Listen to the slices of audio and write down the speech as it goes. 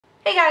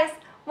Hey guys,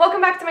 welcome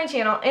back to my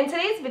channel. In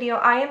today's video,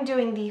 I am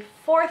doing the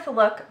fourth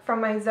look from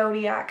my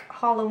Zodiac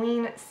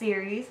Halloween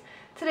series.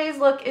 Today's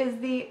look is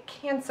the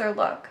Cancer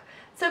look.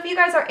 So if you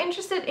guys are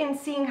interested in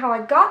seeing how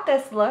I got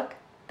this look,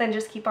 then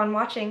just keep on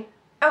watching.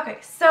 Okay,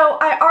 so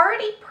I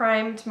already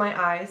primed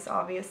my eyes,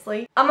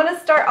 obviously. I'm going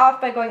to start off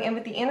by going in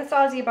with the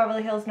Anastasia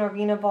Beverly Hills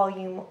Norvina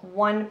Volume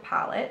 1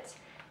 palette.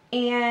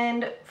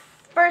 And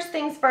first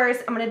things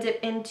first, I'm going to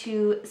dip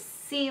into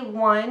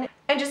C1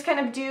 and just kind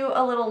of do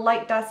a little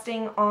light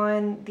dusting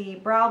on the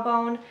brow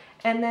bone.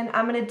 And then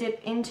I'm going to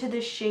dip into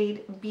the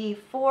shade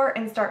B4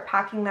 and start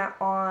packing that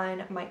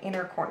on my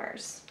inner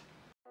corners.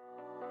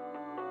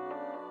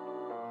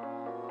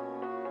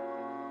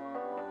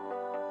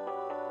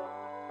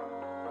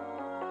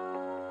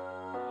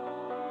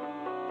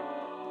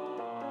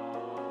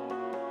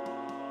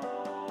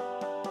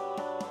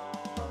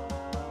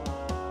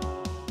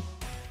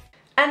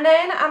 And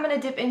then I'm going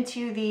to dip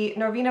into the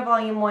Norvina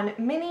Volume 1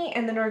 Mini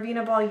and the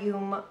Norvina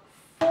Volume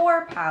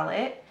 4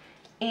 palette.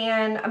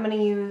 And I'm going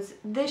to use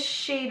this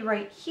shade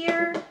right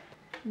here,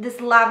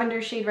 this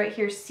lavender shade right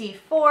here,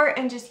 C4,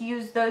 and just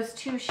use those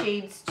two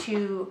shades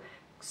to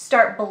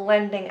start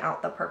blending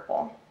out the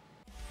purple.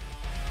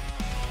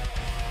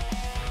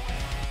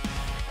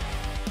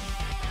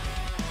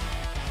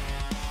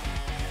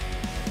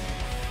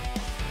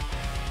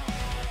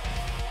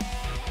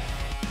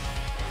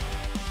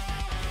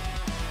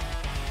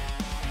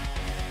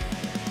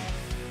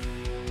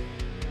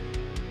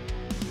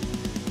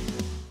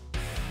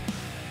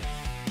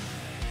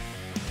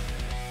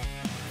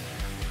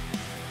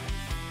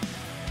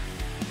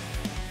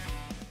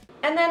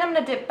 And then I'm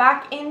going to dip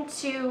back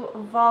into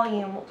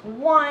Volume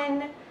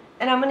 1,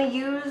 and I'm going to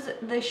use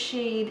the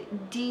shade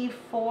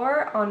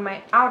D4 on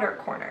my outer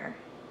corner.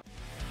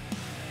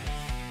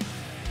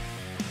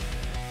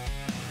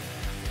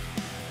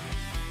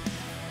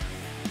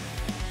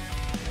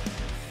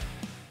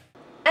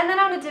 And then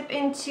I'm going to dip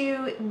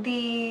into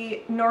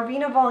the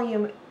Norvina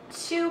Volume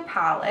 2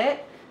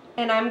 palette,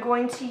 and I'm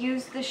going to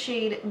use the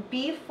shade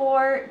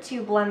B4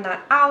 to blend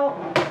that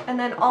out, and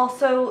then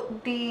also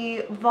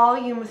the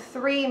Volume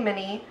 3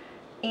 Mini,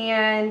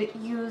 and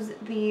use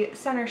the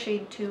center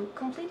shade to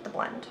complete the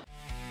blend.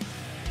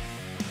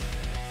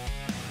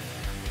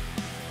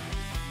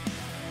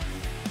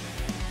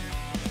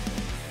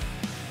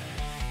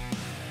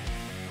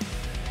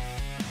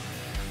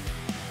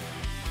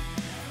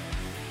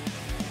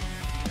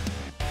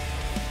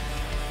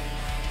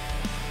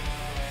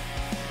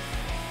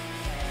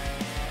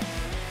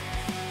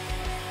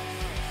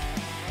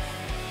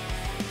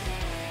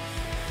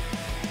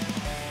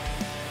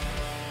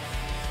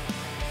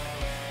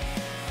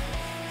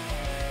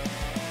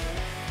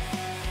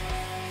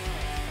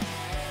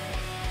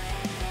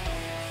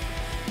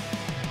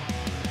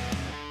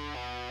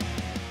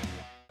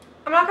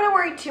 I'm not going to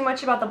worry too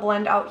much about the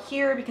blend out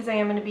here because I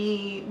am going to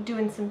be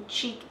doing some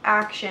cheek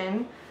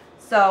action,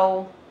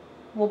 so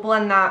we'll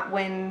blend that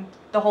when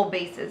the whole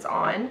base is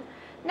on.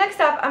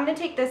 Next up, I'm going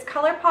to take this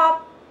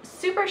ColourPop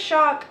Super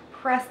Shock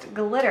Pressed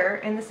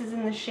Glitter, and this is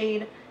in the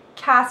shade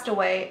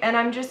Castaway, and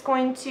I'm just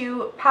going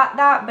to pat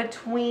that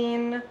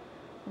between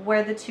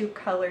where the two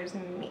colors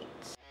meet.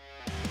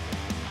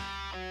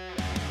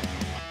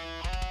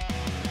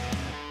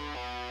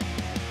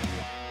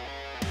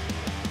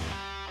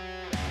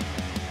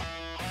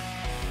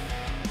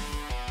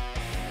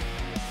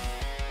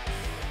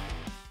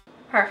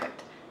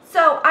 Perfect.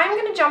 So I'm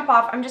going to jump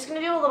off. I'm just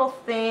going to do a little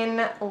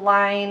thin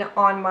line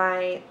on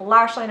my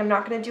lash line. I'm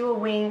not going to do a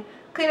wing.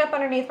 Clean up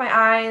underneath my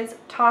eyes,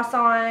 toss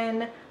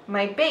on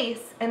my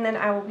base, and then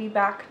I will be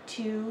back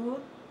to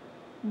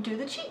do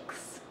the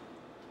cheeks.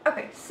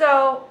 Okay,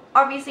 so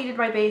obviously did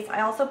my base. I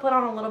also put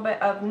on a little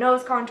bit of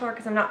nose contour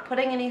because I'm not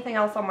putting anything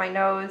else on my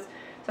nose.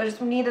 So I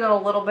just needed a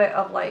little bit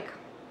of like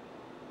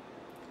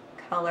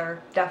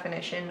color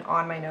definition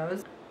on my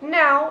nose.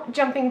 Now,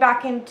 jumping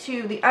back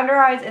into the under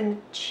eyes and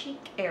the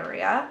cheek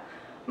area,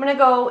 I'm going to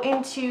go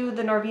into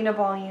the Norvina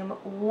Volume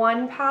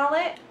 1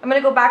 palette. I'm going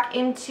to go back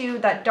into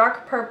that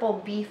dark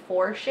purple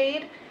B4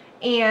 shade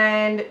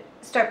and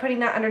start putting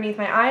that underneath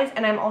my eyes,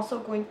 and I'm also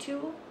going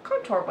to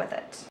contour with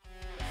it.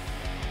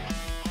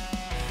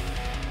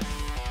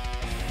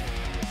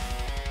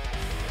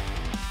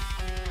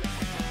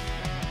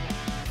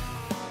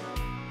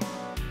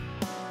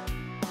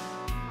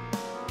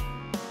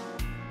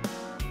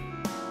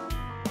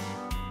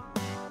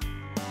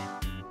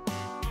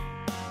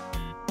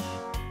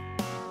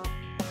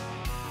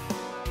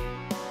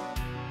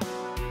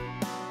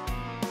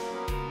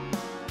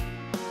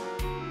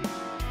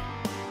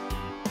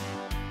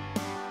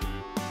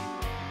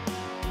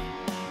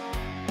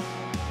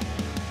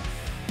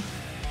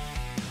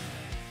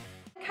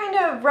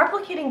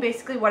 Replicating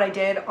basically what I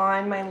did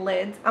on my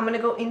lids, I'm going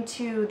to go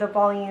into the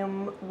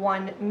Volume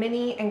 1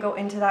 Mini and go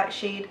into that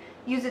shade,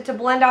 use it to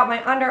blend out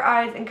my under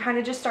eyes and kind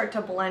of just start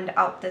to blend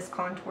out this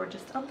contour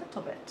just a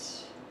little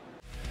bit.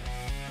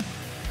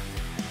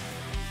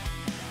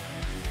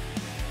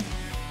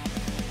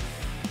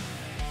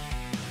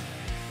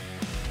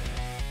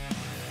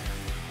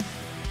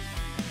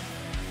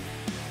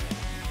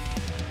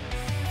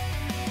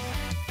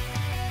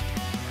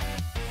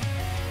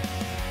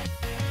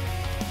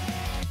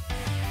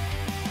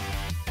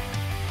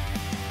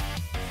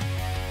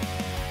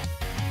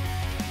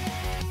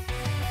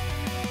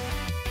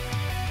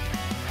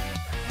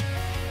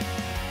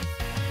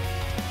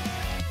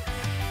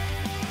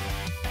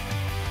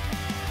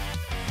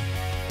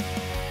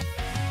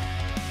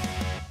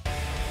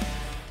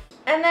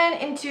 And then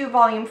into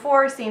volume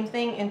 4, same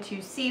thing, into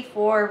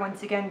C4,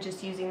 once again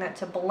just using that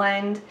to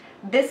blend.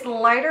 This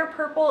lighter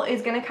purple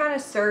is going to kind of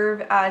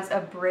serve as a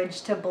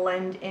bridge to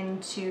blend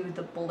into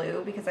the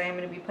blue, because I am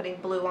going to be putting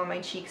blue on my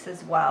cheeks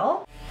as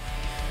well.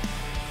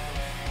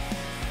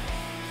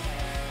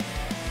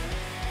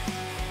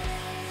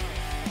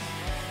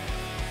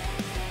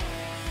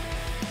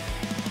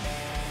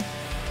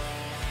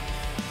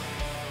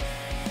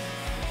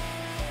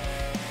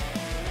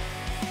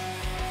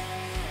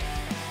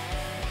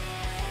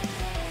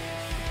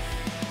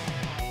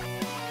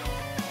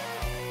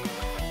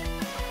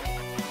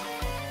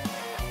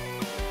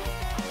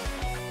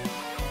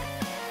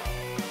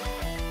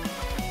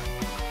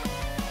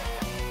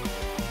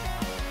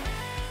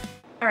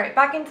 Alright,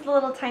 back into the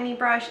little tiny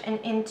brush and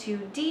into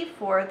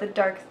D4, the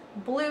dark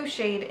blue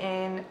shade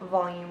in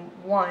volume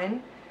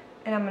 1.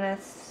 And I'm going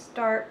to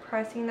start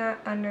pressing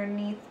that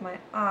underneath my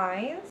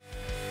eyes.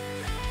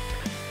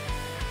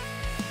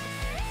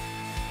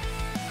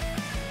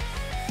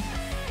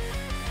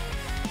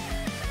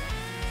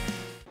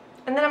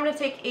 And then I'm going to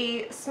take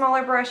a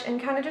smaller brush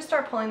and kind of just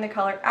start pulling the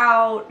color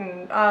out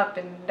and up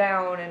and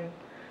down and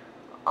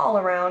all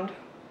around.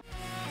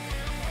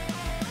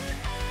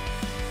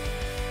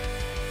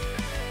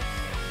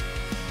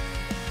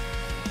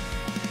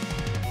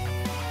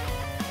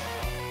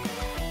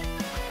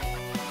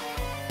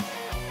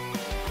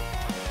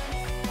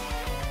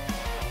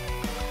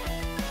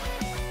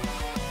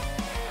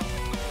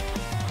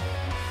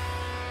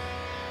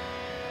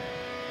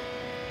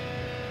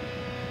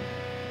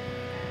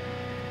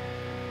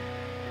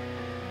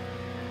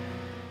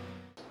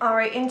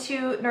 Alright,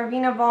 into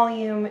Narvina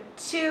volume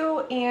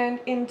 2 and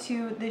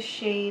into the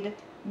shade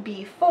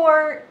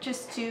B4,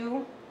 just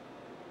to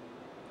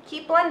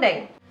keep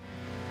blending.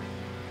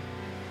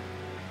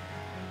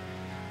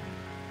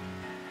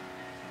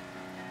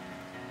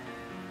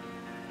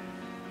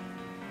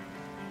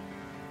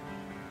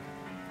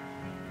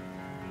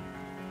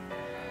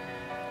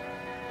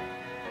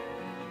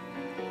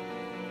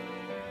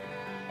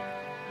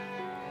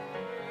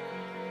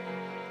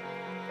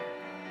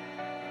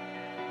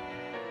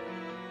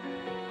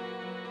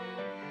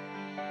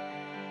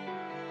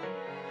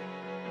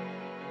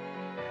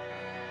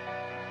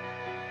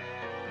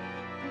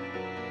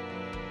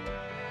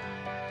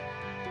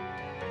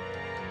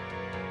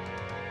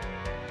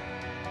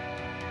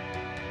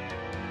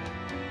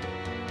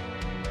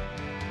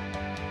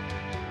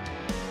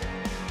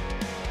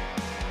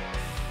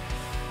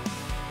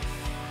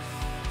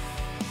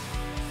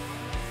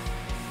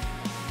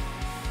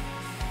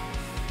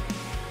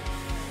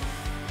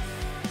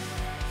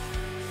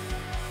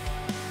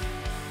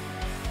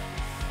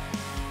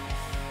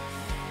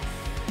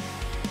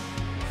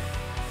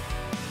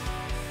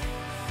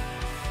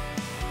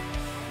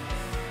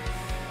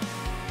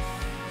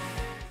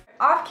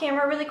 Off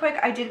camera really quick,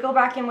 I did go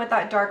back in with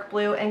that dark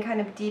blue and kind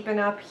of deepen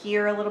up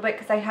here a little bit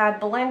because I had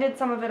blended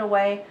some of it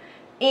away.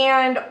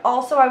 And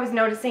also I was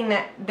noticing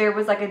that there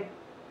was like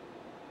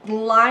a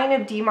line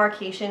of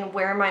demarcation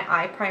where my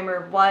eye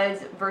primer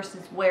was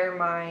versus where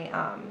my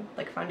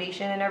like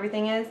foundation and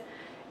everything is.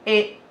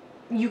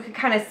 You could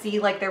kind of see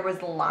like there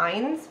was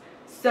lines.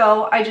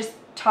 So I just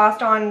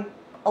tossed on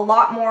a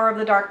lot more of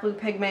the dark blue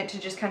pigment to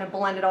just kind of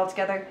blend it all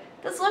together.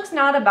 This looks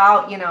not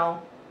about, you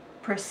know,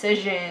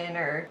 precision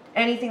or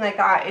anything like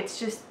that. It's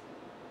just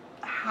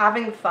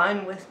having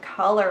fun with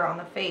color on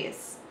the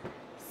face.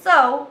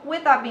 So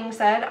with that being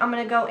said, I'm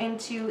going to go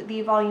into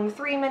the volume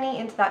 3 mini,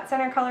 into that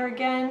center color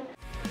again.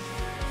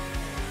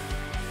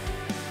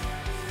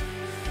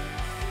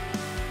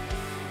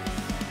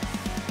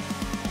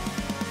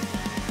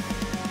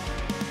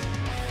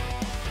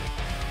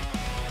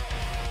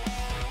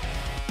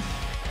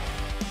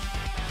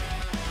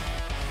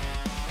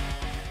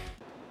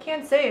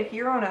 Can't say if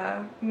you're on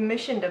a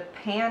mission to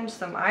pan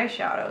some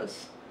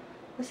eyeshadows,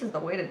 this is the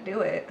way to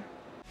do it.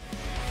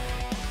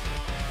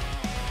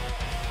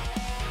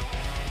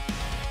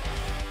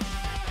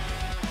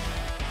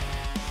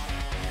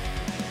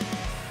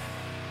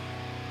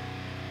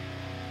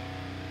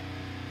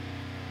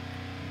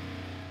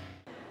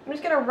 I'm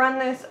just gonna run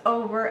this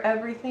over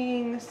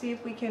everything, see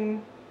if we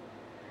can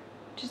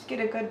just get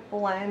a good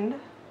blend.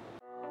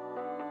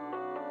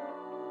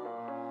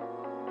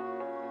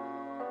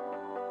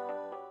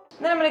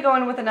 And then I'm going to go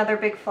in with another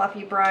big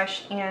fluffy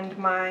brush and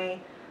my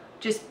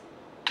just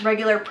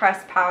regular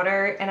pressed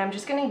powder, and I'm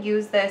just going to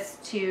use this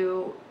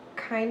to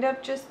kind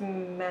of just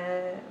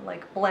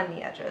like blend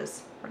the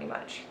edges pretty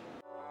much.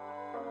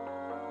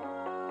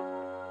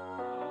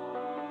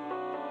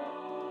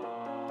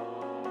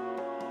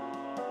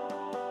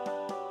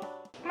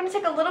 I'm going to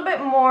take a little bit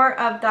more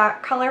of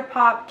that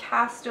ColourPop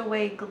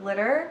Castaway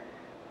glitter,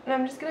 and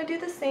I'm just going to do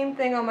the same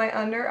thing on my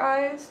under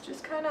eyes,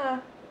 just kind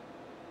of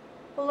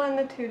blend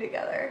the two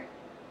together.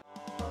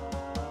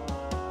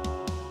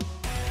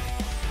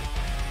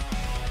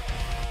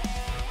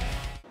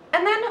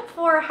 And then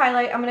for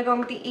highlight, I'm going to go in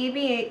with the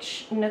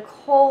ABH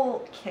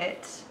Nicole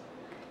kit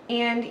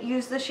and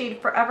use the shade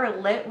Forever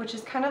Lit, which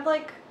is kind of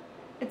like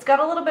It's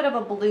got a little bit of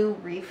a blue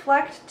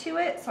reflect to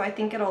it, so I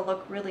think it'll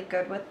look really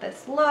good with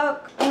this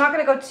look. I'm not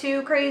going to go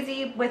too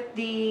crazy with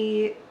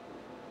the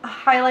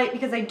highlight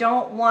because I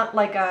don't want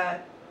like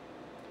a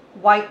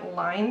white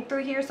line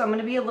through here, so I'm going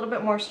to be a little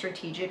bit more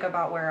strategic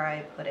about where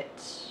I put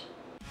it.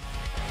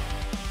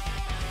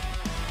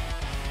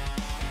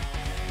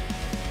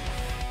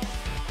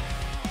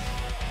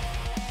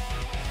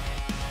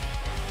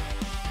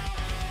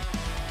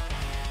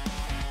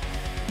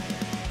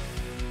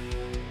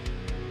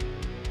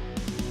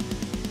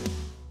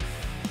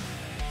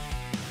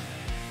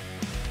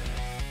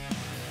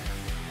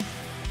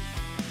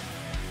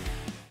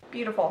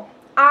 Beautiful.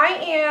 I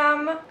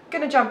am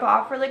gonna jump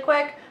off really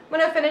quick. I'm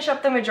gonna finish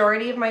up the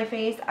majority of my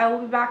face. I will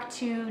be back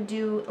to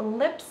do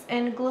lips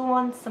and glue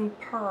on some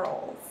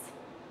pearls.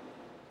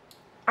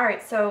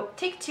 Alright, so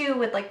take two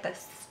with like the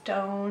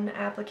stone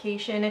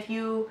application. If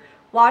you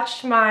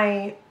watched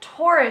my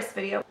Taurus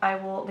video, I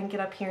will link it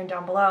up here and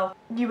down below,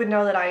 you would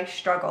know that I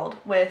struggled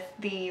with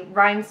the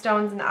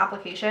rhinestones and the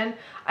application.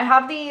 I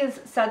have these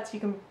sets, you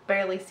can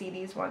barely see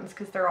these ones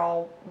because they're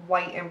all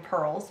white and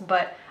pearls,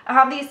 but I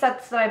have these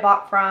sets that I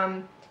bought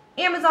from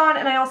Amazon,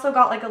 and I also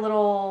got like a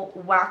little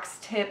wax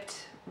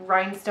tipped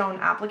rhinestone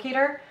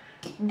applicator.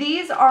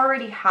 These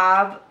already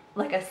have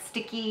like a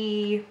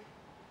sticky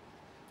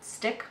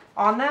stick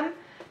on them,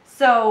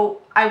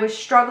 so I was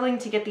struggling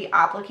to get the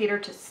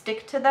applicator to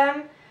stick to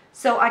them.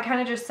 So I kind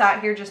of just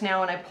sat here just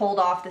now and I pulled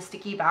off the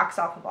sticky backs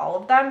off of all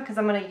of them because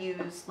I'm going to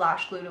use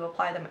lash glue to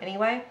apply them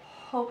anyway.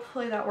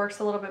 Hopefully that works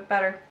a little bit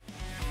better.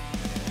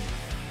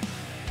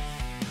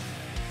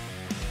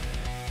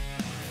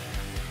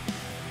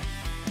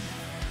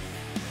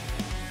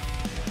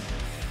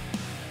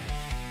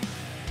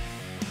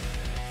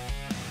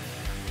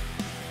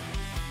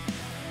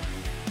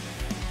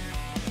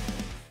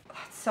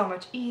 That's so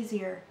much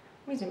easier.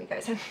 Let me zoom you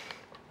guys in.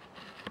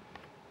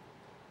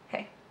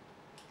 Okay.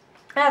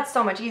 That's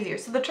so much easier.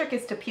 So the trick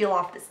is to peel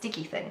off the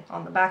sticky thing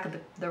on the back of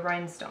the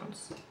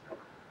rhinestones.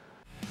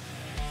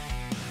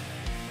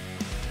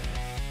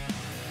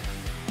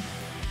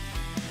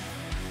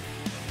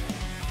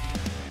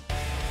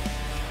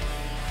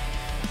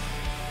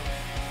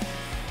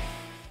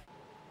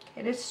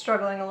 It is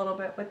struggling a little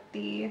bit with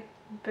the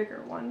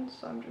bigger ones,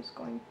 so I'm just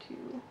going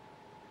to...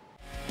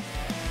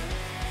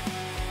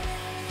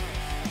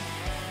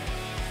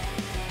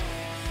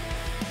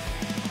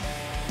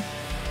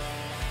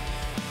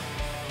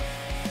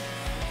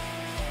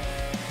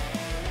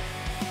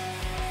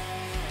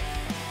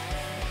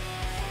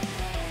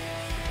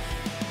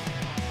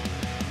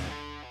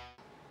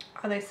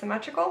 Are they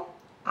symmetrical?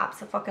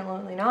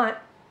 Abso-fucking-lutely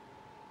not.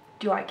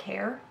 Do I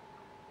care?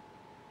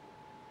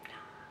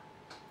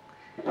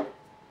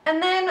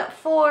 And then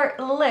for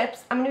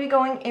lips, I'm going to be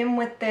going in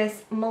with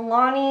this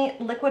Milani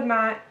Liquid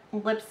Matte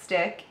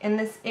lipstick, and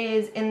this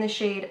is in the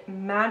shade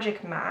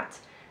Magic Matte.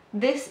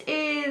 This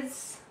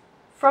is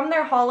from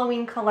their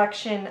Halloween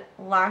collection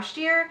last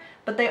year,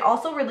 but they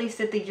also released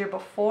it the year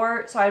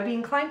before, so I'd be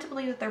inclined to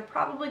believe that they're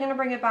probably going to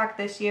bring it back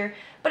this year.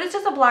 But it's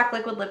just a black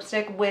liquid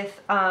lipstick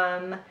with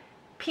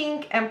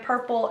pink and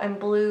purple and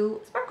blue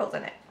sparkles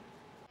in it.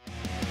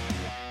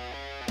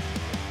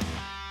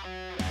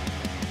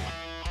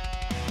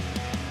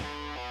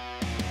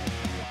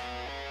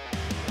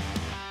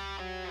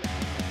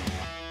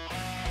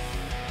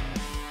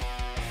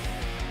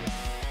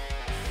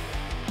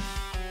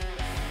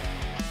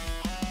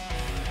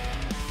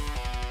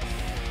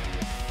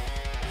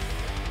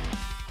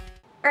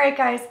 Alright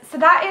guys, so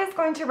that is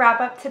going to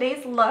wrap up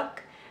today's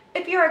look.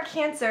 If you're a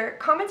Cancer,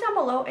 comment down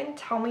below and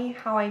tell me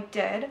how I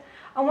did.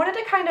 I wanted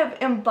to kind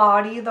of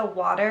embody the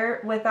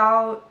water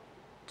without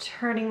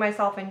turning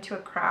myself into a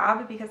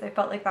crab because I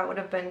felt like that would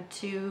have been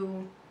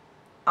too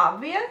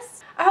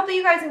obvious. I hope that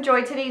you guys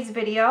enjoyed today's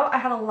video. I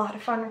had a lot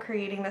of fun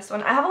creating this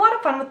one. I have a lot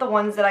of fun with the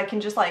ones that I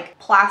can just like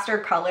plaster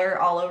color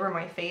all over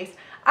my face.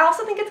 I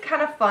also think it's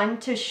kind of fun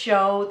to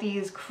show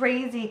these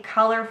crazy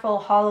colorful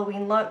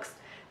Halloween looks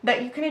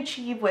that you can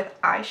achieve with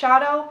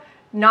eyeshadow,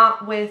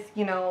 not with,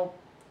 you know,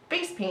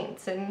 face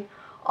paints and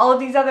all of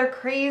these other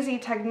crazy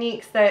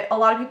techniques that a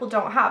lot of people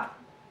don't have.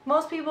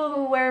 Most people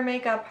who wear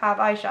makeup have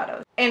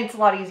eyeshadows, and it's a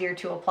lot easier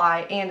to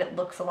apply, and it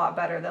looks a lot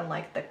better than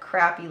like the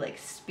crappy like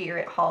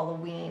Spirit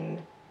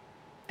Halloween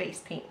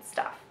face paint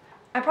stuff.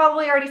 I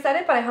probably already said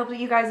it, but I hope that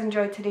you guys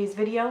enjoyed today's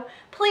video.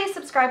 Please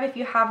subscribe if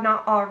you have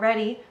not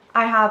already.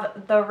 I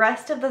have the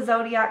rest of the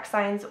Zodiac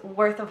signs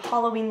worth of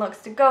Halloween looks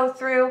to go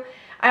through.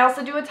 I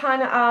also do a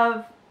ton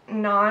of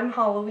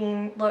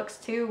non-Halloween looks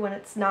too when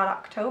it's not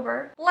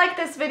October. Like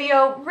this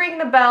video, ring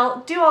the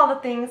bell, do all the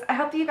things. I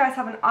hope that you guys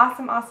have an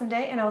awesome, awesome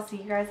day, and I'll see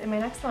you guys in my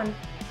next one.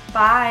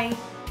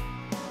 Bye!